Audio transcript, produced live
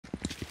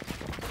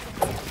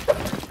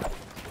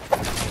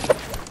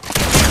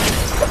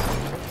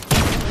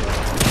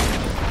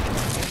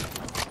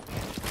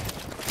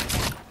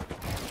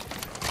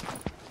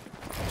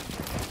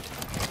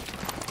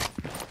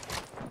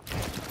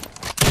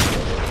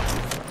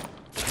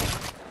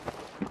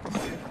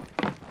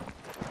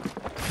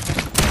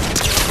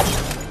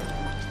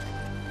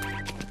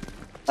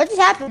What just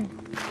happened?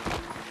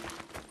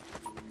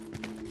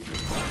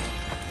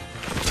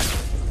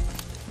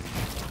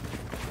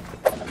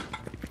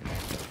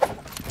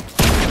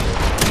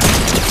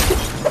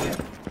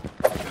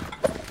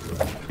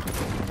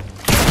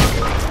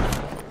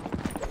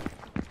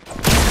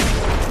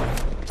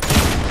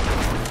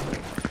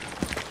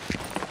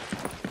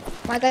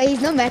 My God,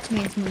 he's no match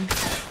against me.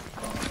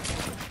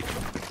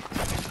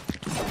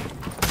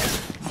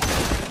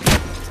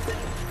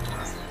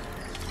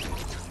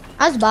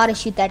 I was about to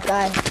shoot that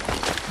guy.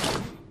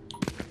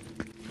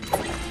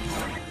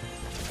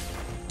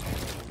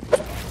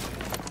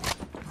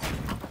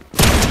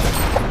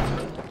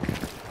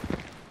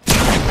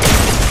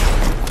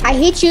 I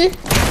hit you.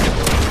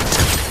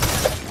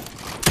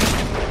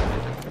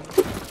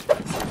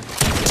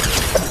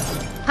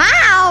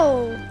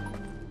 How?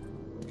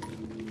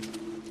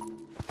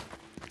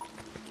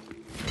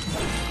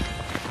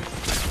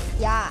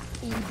 Yeah,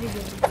 you did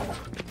it.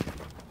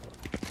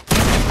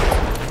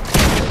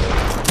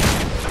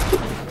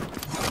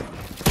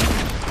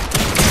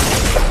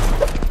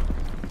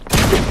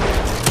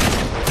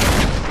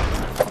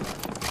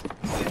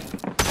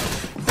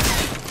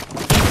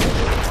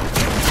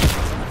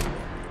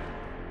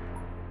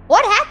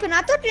 What happened?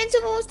 I thought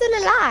Invincible was still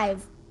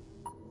alive.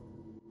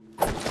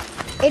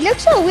 It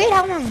looks so weird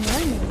how I'm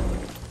running.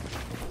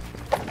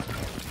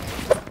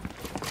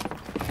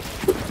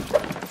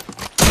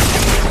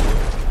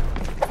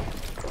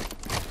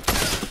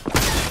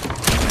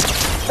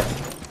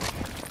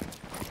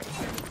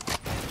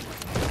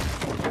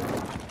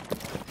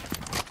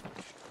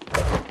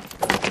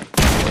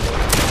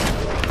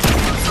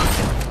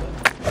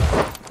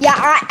 Yeah,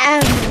 I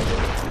am.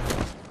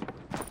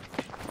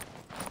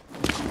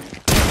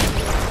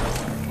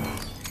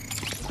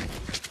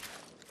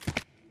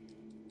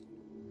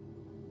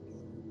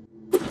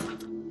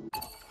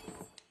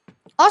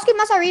 Oscar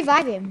must I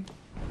revive him?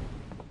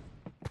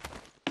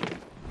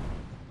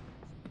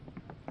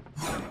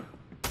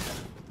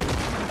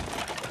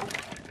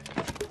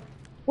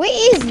 Where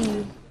is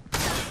he?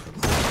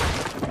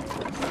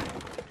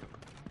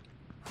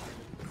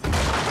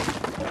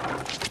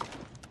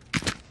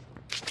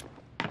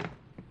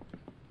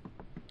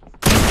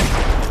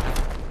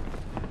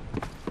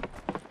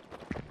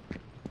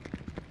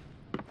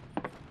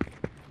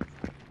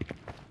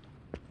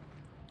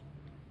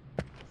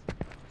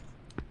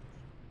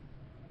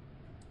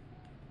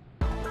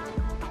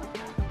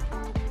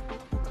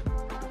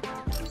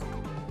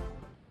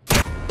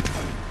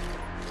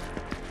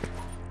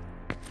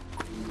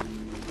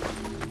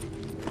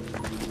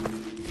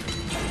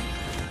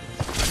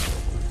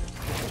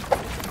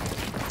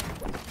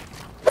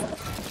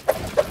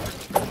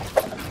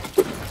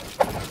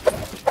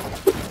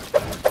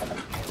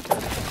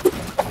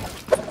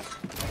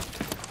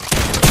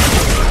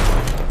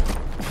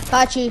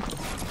 Got you.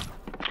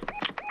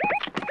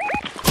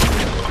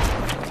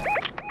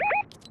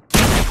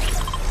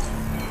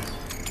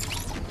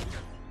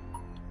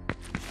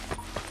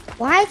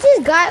 Why is this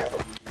guy?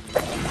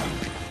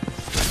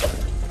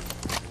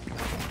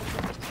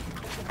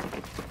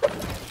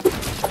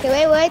 Okay,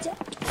 wait.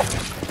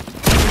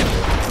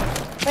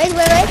 Wait.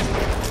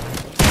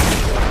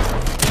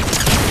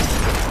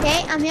 Okay,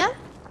 I'm here.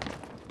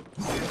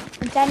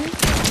 I'm standing.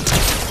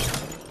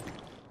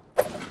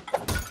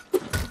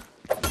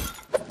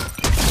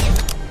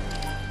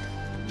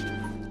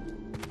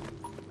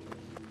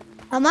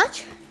 How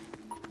much?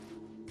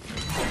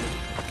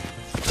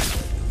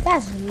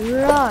 That's a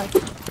lot.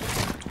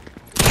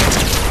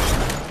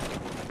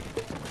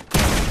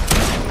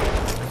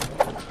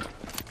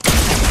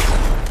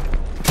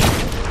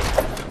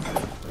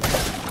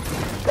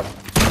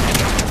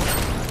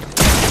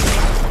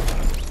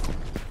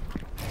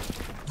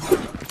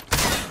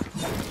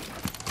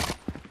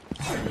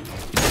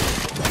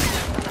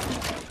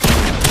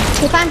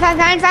 Okay,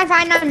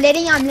 fine.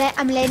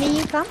 I'm letting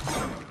you come.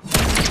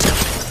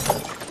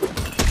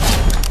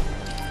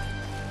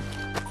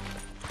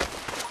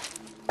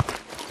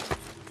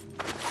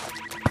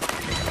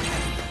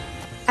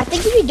 I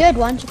think if you do it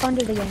once, you can't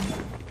do it again.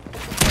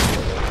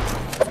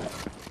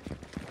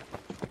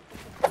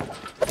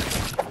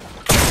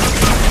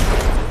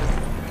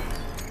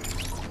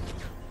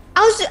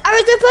 I was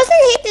the person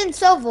hitting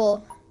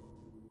Silver.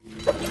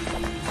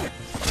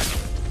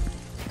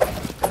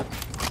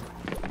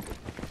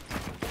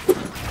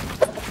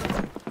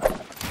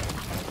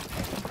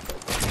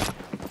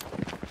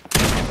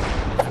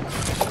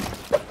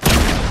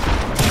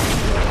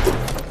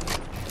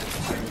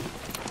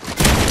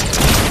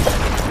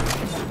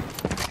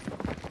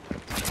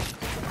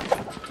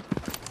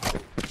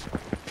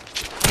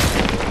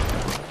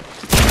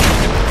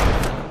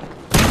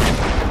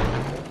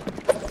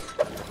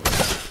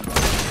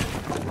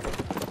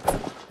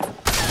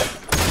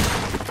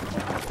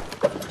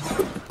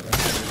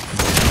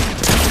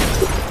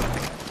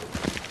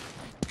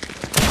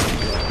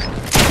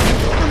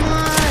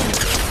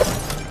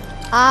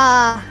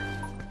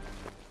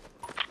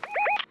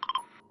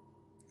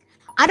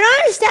 I don't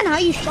understand how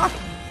you shot him.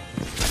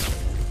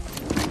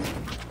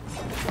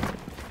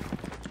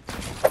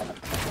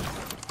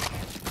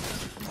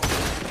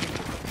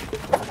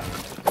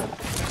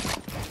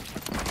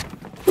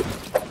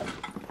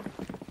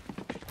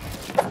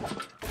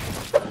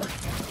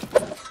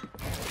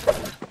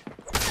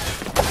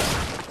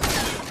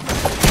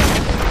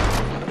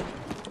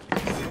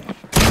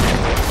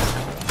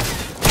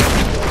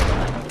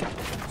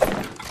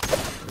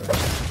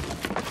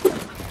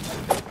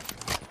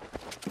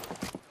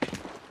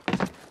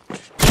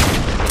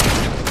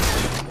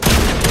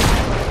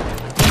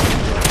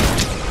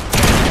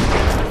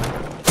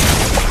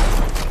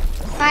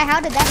 Why? How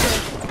did that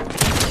work?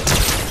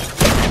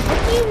 What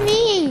do you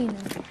mean?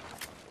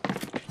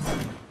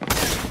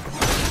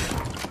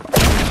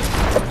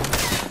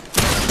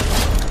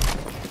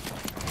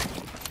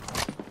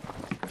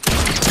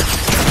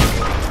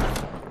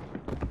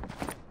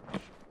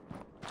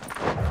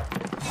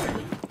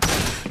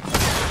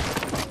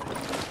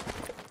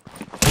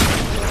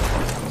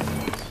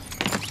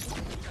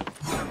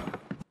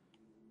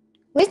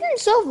 Where's the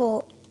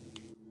Sovo?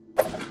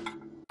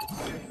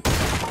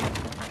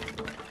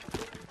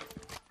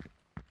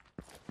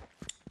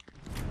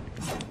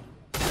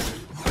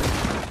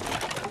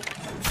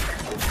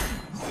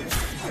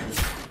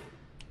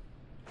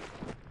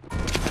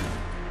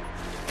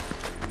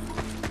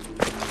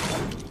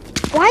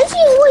 Why is he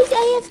always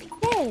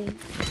AFK?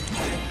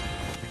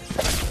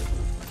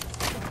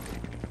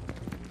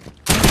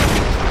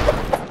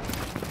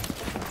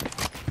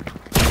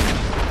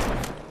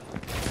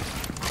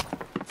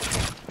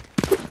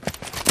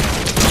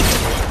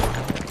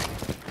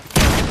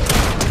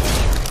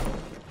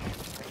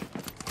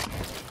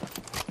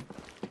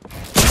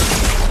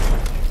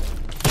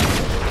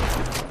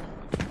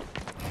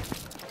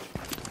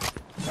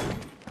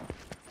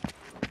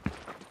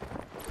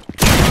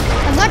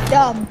 I'm not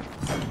dumb.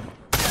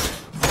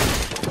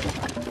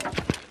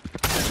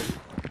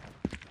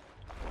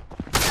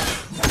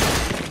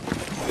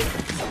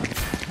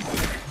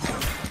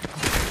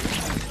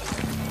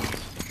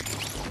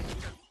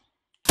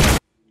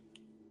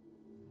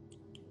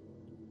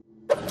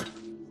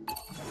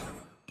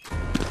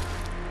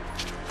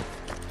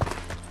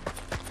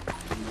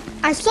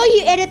 I saw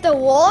you edit the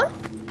wall,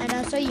 and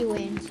I saw you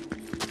win.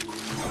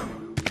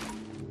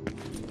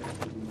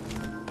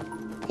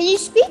 Can you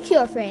speak to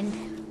your friend?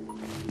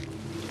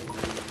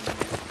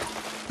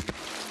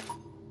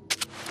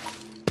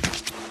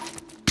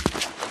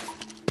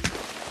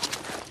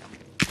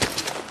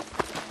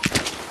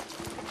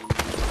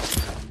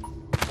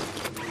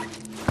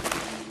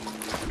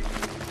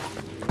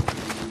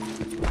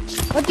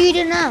 What do you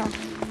do now?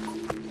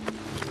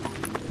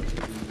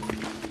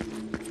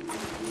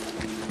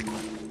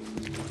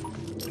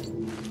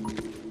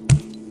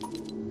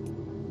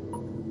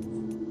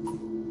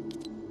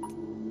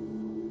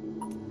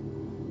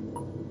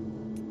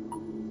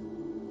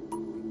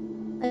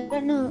 I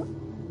don't know.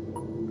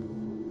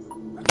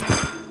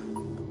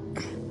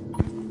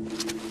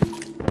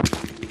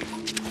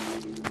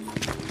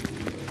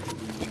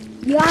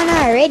 You are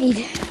not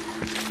ready.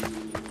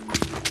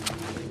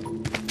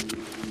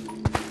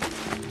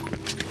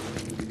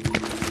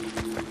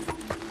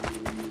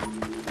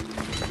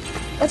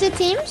 What's it,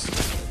 teams?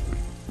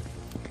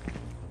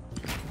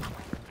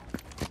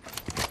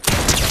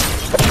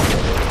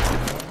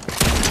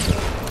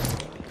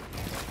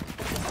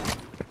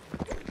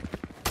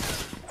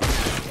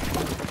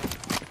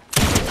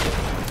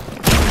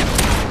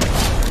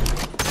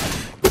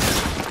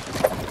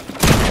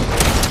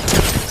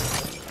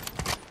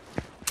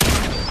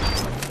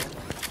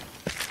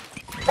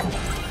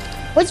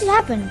 What just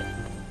happened?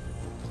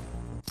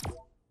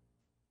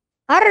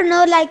 I don't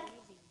know, like...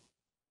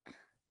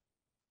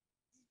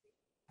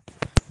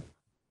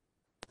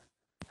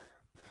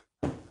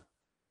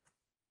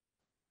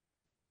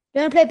 You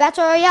wanna play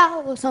Battle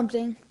Royale or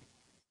something?